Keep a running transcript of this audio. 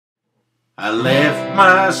I left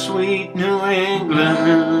my sweet New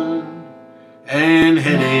England and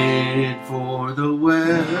headed for the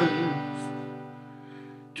west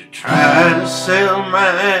to try to sell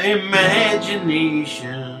my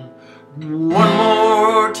imagination one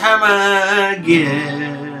more time, I guess.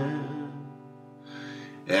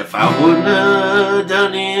 If I wouldn't have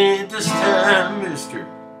done it this time, mister,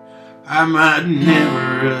 I might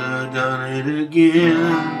never have done it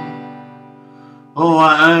again. Oh,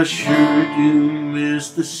 I sure do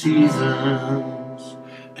miss the seasons,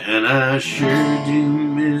 and I sure do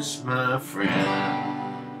miss my friends.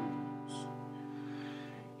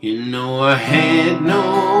 You know, I had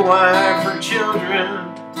no wife or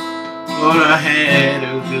children, but I had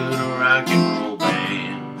a good rock and roll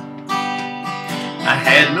band. I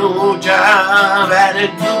had no job, had a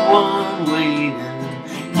good one waiting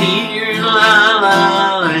here, La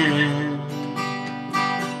La Land.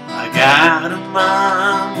 I got a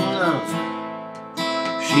mom who loves me,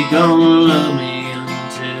 she gonna love me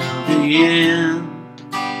until the end.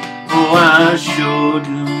 Oh, I sure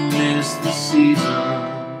do miss the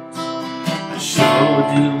seasons, I sure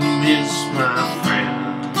do miss my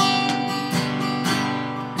friends.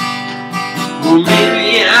 Well,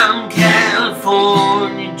 maybe I'm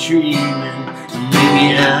California dreaming,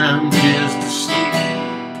 maybe I'm just asleep,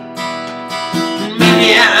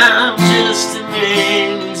 maybe I'm just a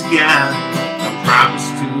man who's got a promise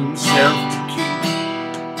to himself to keep,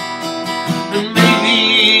 and maybe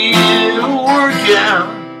it'll work out,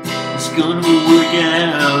 it's gonna work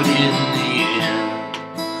out in the end.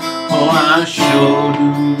 Oh, I sure do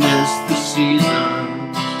miss the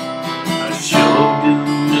seasons, I sure do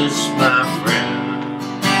miss my friends.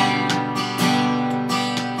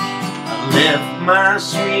 I left my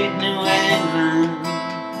sweet New England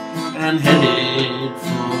and headed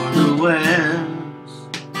for the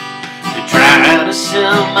west to try to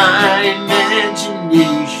sell my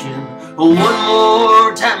imagination one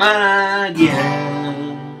more time, I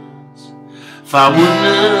guess. If I wouldn't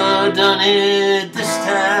have done it this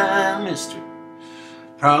time, mister,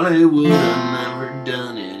 probably would have never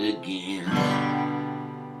done it again.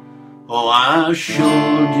 Oh, I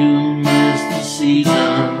sure do miss the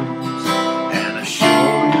seasons, and I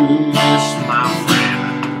sure do miss my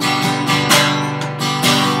friends.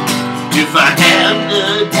 If I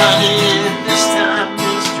hadn't done it this time,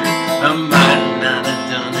 mister, I might not have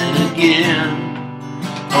done it again.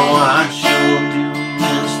 Oh, I sure do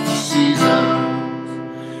miss the seasons,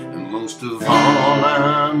 and most of all,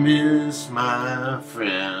 I miss my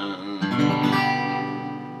friends.